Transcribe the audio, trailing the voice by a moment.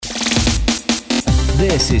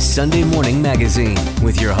This is Sunday Morning Magazine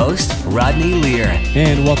with your host, Rodney Lear.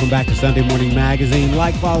 And welcome back to Sunday Morning Magazine.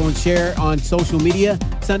 Like, follow, and share on social media.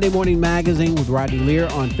 Sunday Morning Magazine with Rodney Lear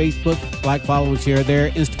on Facebook. Like, follow, and share there.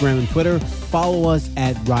 Instagram and Twitter. Follow us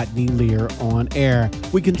at Rodney Lear on air.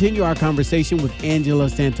 We continue our conversation with Angela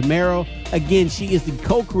Santomero. Again, she is the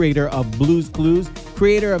co-creator of Blue's Clues,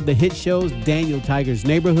 creator of the hit shows Daniel Tiger's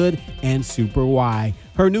Neighborhood and Super Y.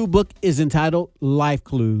 Her new book is entitled Life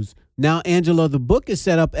Clues. Now, Angela, the book is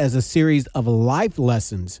set up as a series of life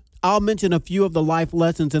lessons. I'll mention a few of the life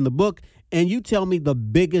lessons in the book, and you tell me the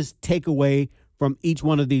biggest takeaway from each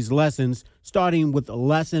one of these lessons, starting with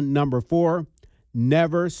lesson number 4,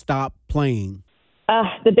 never stop playing.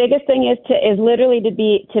 The biggest thing is literally to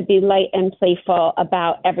be light and playful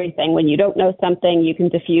about everything. When you don't know something, you can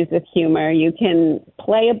diffuse with humor. You can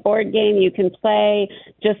play a board game. You can play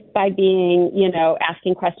just by being,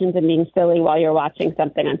 asking questions and being silly while you're watching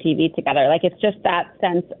something on TV together. Like, it's just that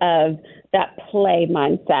sense of that play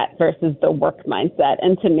mindset versus the work mindset,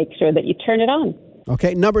 and to make sure that you turn it on.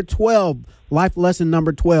 Okay, number 12, life lesson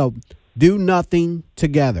number 12, do nothing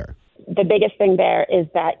together. The biggest thing there is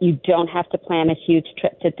that you don't have to plan a huge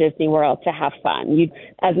trip to Disney World to have fun.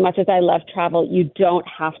 As much as I love travel, you don't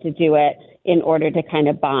have to do it in order to kind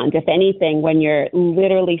of bond. If anything, when you're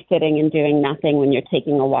literally sitting and doing nothing, when you're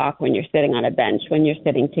taking a walk, when you're sitting on a bench, when you're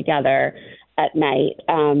sitting together at night,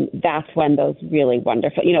 that's when those really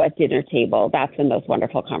wonderful, at dinner table, that's when those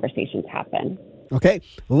wonderful conversations happen. Okay.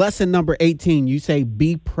 Lesson number 18, you say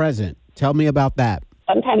be present. Tell me about that.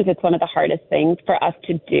 Sometimes it's one of the hardest things for us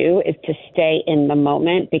to do is to stay in the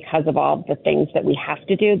moment because of all the things that we have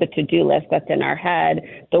to do, the to-do list that's in our head,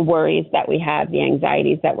 the worries that we have, the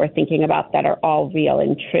anxieties that we're thinking about that are all real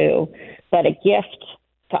and true. But a gift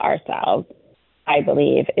to ourselves, I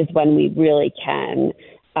believe, is when we really can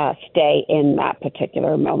stay in that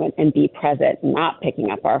particular moment and be present, not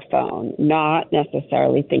picking up our phone, not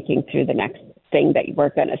necessarily thinking through the next thing that we're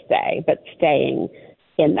going to say, but staying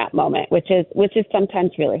in that moment, which is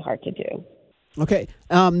sometimes really hard to do. Okay.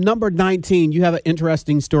 Number 19, you have an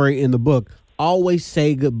interesting story in the book. Always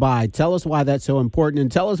say goodbye. Tell us why that's so important.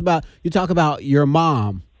 And tell us you talk about your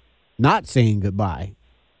mom not saying goodbye.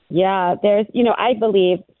 Yeah, I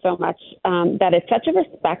believe so much that it's such a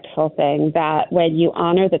respectful thing that when you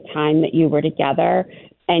honor the time that you were together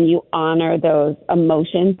and you honor those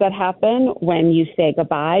emotions that happen when you say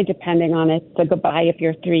goodbye, depending on it's a goodbye if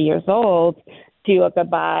you're 3 years old, to a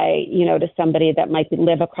goodbye, to somebody that might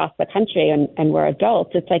live across the country and we're adults.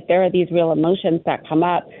 It's like there are these real emotions that come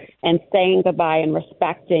up, and saying goodbye and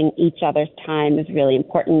respecting each other's time is really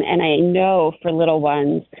important. And I know for little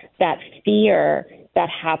ones, that fear that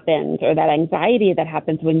happens or that anxiety that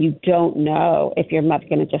happens when you don't know if your mother's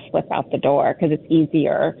going to just slip out the door, because it's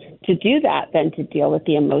easier to do that than to deal with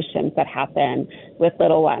the emotions that happen with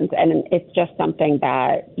little ones. And it's just something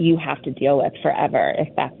that you have to deal with forever if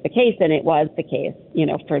that's the case. And it was the case,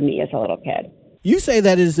 for me as a little kid. You say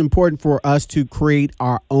that it is important for us to create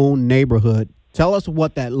our own neighborhood. Tell us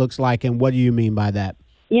what that looks like, and what do you mean by that?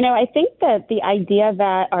 I think that the idea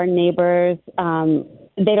that our neighbors,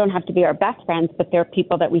 they don't have to be our best friends, but they're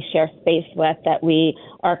people that we share space with, that we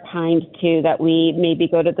are kind to, that we maybe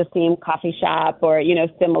go to the same coffee shop or,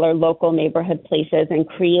 similar local neighborhood places, and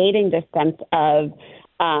creating this sense of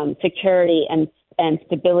security and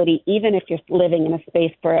stability, even if you're living in a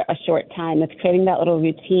space for a short time. It's creating that little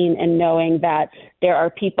routine and knowing that there are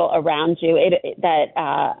people around you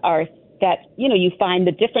that you find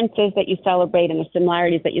the differences that you celebrate and the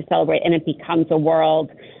similarities that you celebrate, and it becomes a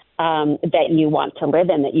world that you want to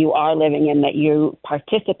live in, that you are living in, that you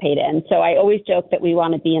participate in. So I always joke that we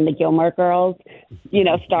want to be in the Gilmore Girls,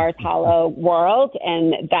 Stars Hollow world,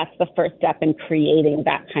 and that's the first step in creating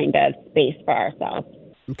that kind of space for ourselves.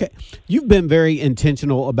 Okay. You've been very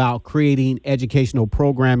intentional about creating educational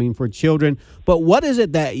programming for children, but what is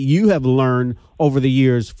it that you have learned over the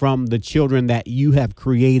years from the children that you have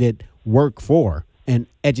created work for and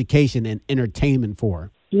education and entertainment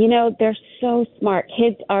for? They're so smart.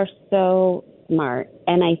 Kids are so smart.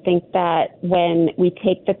 And I think that when we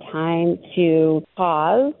take the time to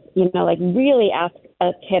pause, really ask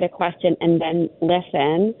a kid a question and then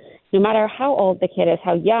listen, no matter how old the kid is,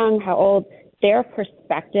 how young, how old, their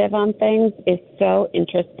perspective on things is so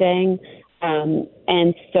interesting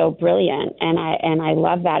and so brilliant. And I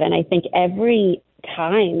love that. And I think every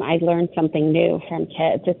time I learn something new from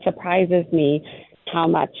kids, it surprises me how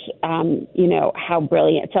much, how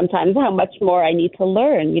brilliant, sometimes how much more I need to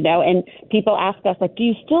learn, and people ask us, do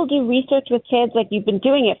you still do research with kids? You've been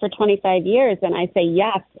doing it for 25 years. And I say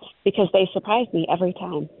yes, because they surprise me every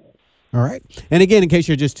time. All right. And again, in case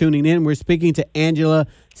you're just tuning in, we're speaking to Angela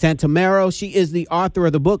Santomero. She is the author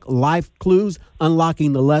of the book, Life Clues,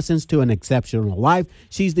 Unlocking the Lessons to an Exceptional Life.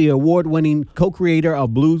 She's the award-winning co-creator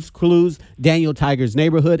of Blues Clues, Daniel Tiger's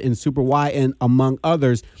Neighborhood, and Super Y, and among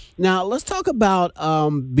others. Now, let's talk about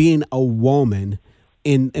being a woman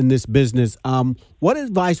in this business. What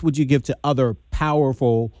advice would you give to other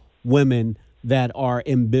powerful women that are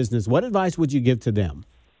in business? What advice would you give to them?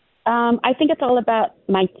 I think it's all about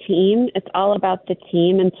my team. It's all about the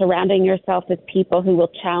team and surrounding yourself with people who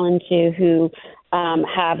will challenge you, who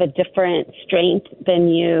have a different strength than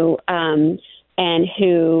you, and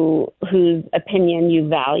whose opinion you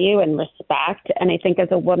value and respect. And I think as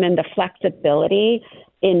a woman, the flexibility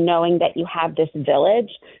in knowing that you have this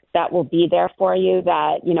village that will be there for you,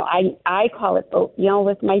 that, you know, I call it oatmeal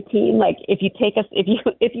with my team. Like if you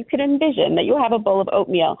could envision that you have a bowl of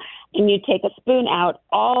oatmeal and you take a spoon out,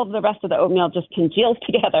 all of the rest of the oatmeal just congeals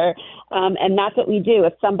together. And that's what we do.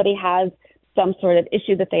 If somebody has some sort of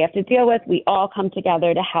issue that they have to deal with, we all come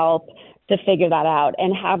together to help to figure that out.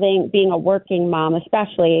 And being a working mom,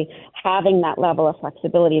 especially having that level of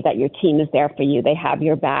flexibility that your team is there for you, they have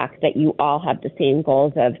your back, that you all have the same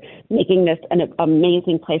goals of making this an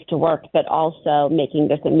amazing place to work, but also making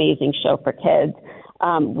this amazing show for kids,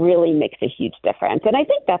 really makes a huge difference. And I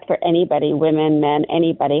think that's for anybody, women, men,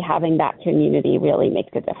 anybody, having that community really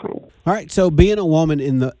makes a difference. All right. So being a woman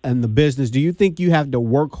in the business, do you think you have to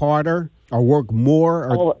work harder or work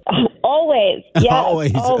more? Or... Always. Yes,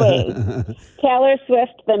 always. Taylor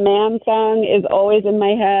Swift, the Man song is always in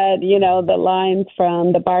my head. You know, the lines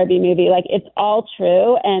from the Barbie movie, like it's all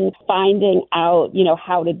true. And finding out, you know,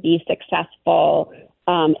 how to be successful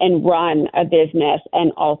and run a business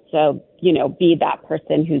and also, you know, be that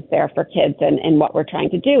person who's there for kids and what we're trying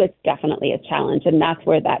to do, it's definitely a challenge. And that's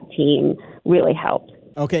where that team really helps.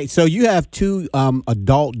 Okay. So you have two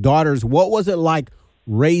adult daughters. What was it like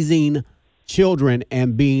raising children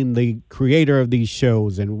and being the creator of these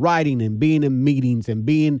shows and writing and being in meetings and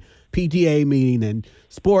being PTA meeting and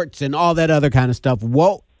sports and all that other kind of stuff?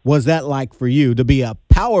 What was that like for you to be a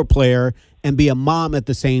power player and be a mom at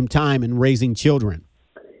the same time and raising children?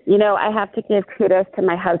 You know, I have to give kudos to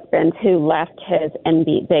my husband who left his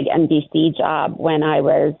big NBC job when I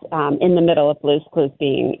was in the middle of Blues Clues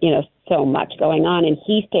being, you know, so much going on. And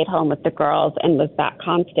he stayed home with the girls and was that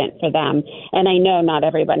constant for them. And I know not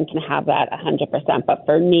everyone can have that 100%, but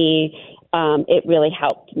for me, it really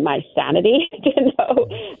helped my sanity to know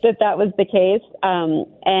that was the case.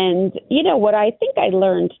 And, you know, what I think I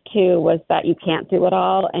learned, too, was that you can't do it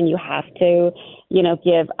all and you have to, you know,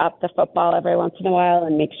 give up the football every once in a while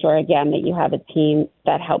and make sure, again, that you have a team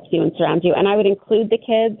that helps you and surrounds you. And I would include the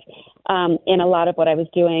kids in a lot of what I was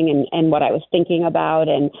doing and what I was thinking about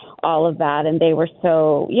and all of that. And they were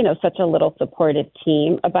so, you know, such a little supportive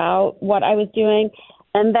team about what I was doing.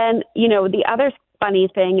 And then, you know, the other funny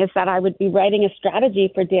thing is that I would be writing a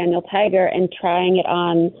strategy for Daniel Tiger and trying it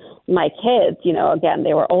on my kids. You know, again,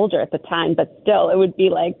 they were older at the time, but still it would be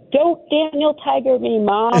like, don't Daniel Tiger me,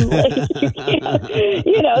 Mom. Like, you can't,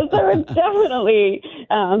 you know, so it's definitely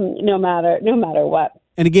no matter what.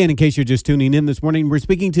 And again, in case you're just tuning in this morning, we're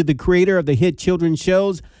speaking to the creator of the hit children's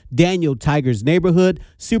shows, Daniel Tiger's Neighborhood,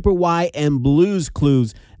 Super Y, and Blues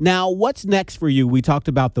Clues. Now, what's next for you? We talked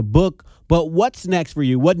about the book, but what's next for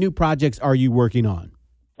you? What new projects are you working on?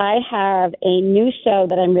 I have a new show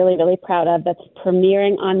that I'm really, really proud of that's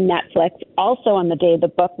premiering on Netflix, also on the day the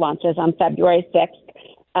book launches on February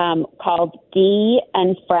 6th, called Dee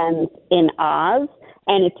and Friends in Oz.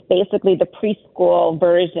 And it's basically the preschool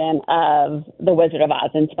version of The Wizard of Oz,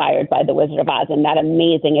 inspired by The Wizard of Oz and that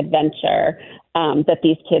amazing adventure that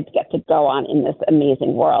these kids get to go on in this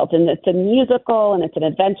amazing world. And it's a musical, and it's an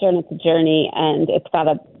adventure, and it's a journey, and it's got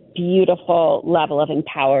a beautiful level of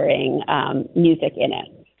empowering music in it.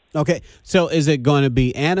 Okay, so is it going to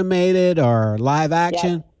be animated or live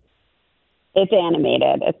action? Yes. It's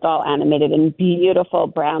animated. It's all animated in beautiful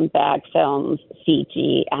brown bag films,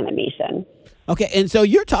 CG animation. Okay, and so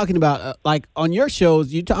you're talking about, like, on your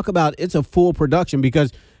shows, you talk about it's a full production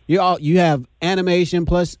because you have animation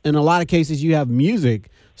plus, in a lot of cases, you have music.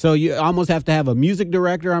 So you almost have to have a music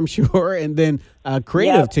director, I'm sure, and then a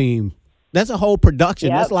creative team. That's a whole production.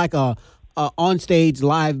 Yep. That's like a on-stage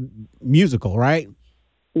live musical, right?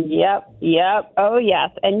 Yep. Oh,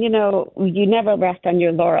 yes. And, you know, you never rest on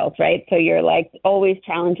your laurels, right? So you're, like, always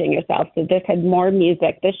challenging yourself. So this had more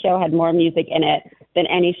music. This show had more music in it than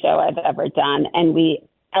any show I've ever done. And we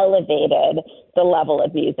elevated the level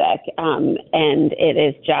of music. And it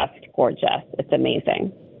is just gorgeous. It's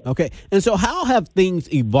amazing. Okay. And so how have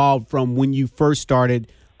things evolved from when you first started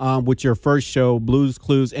with your first show, Blues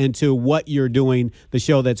Clues, into what you're doing, the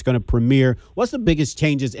show that's going to premiere. What's the biggest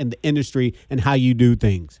changes in the industry and how you do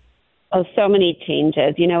things? Oh, so many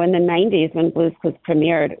changes. In the 90s when Blues Clues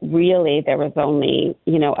premiered, really there was only,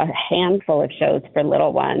 a handful of shows for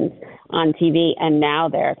little ones on TV, and now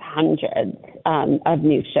there's hundreds of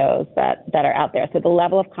new shows that are out there. So the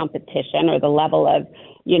level of competition, or the level of,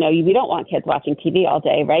 we don't want kids watching TV all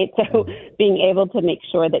day, right? So being able to make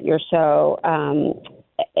sure that your show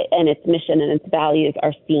and its mission and its values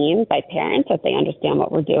are seen by parents, that they understand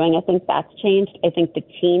what we're doing, I think that's changed. I think the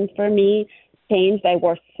team for me changed. I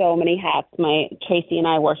wore so many hats. Tracy and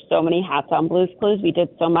I wore so many hats on Blues Clues. We did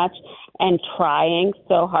so much, and trying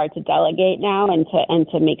so hard to delegate now and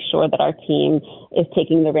to make sure that our team is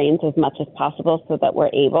taking the reins as much as possible so that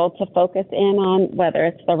we're able to focus in on whether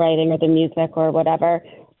it's the writing or the music or whatever.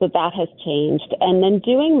 So that has changed. And then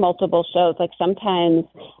doing multiple shows, like sometimes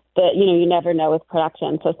you never know with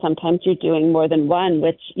production. So sometimes you're doing more than one,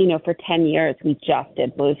 which, for 10 years we just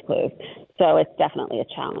did Blues Clues. So it's definitely a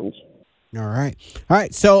challenge. All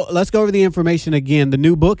right. So let's go over the information again. The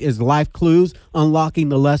new book is Life Clues, Unlocking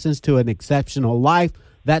the Lessons to an Exceptional Life.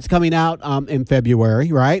 That's coming out in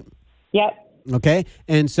February, right? Yep. Okay.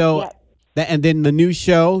 And so, and then the new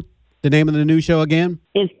show, the name of the new show again?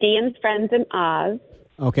 Is Dean's Friends in Oz.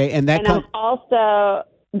 Okay. And that comes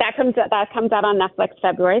out on Netflix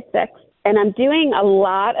February 6th. And I'm doing a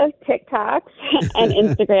lot of TikToks and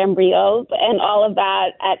Instagram Reels and all of that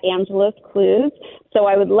at Angela's Clues. So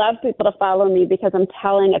I would love people to follow me because I'm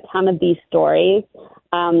telling a ton of these stories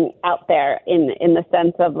out there in the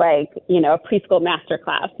sense of a preschool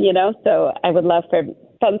masterclass, So I would love for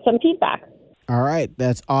some feedback. All right.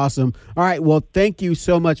 That's awesome. All right. Well, thank you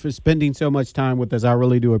so much for spending so much time with us. I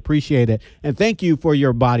really do appreciate it. And thank you for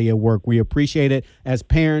your body of work. We appreciate it. As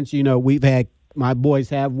parents, my boys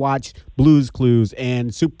have watched Blues Clues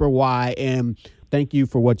and Super Y, and thank you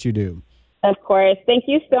for what you do. Of course. Thank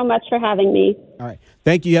you so much for having me. All right.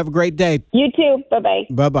 Thank you. Have a great day. You too. Bye-bye.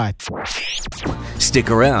 Bye-bye. Stick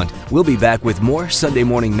around. We'll be back with more Sunday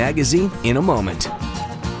Morning Magazine in a moment.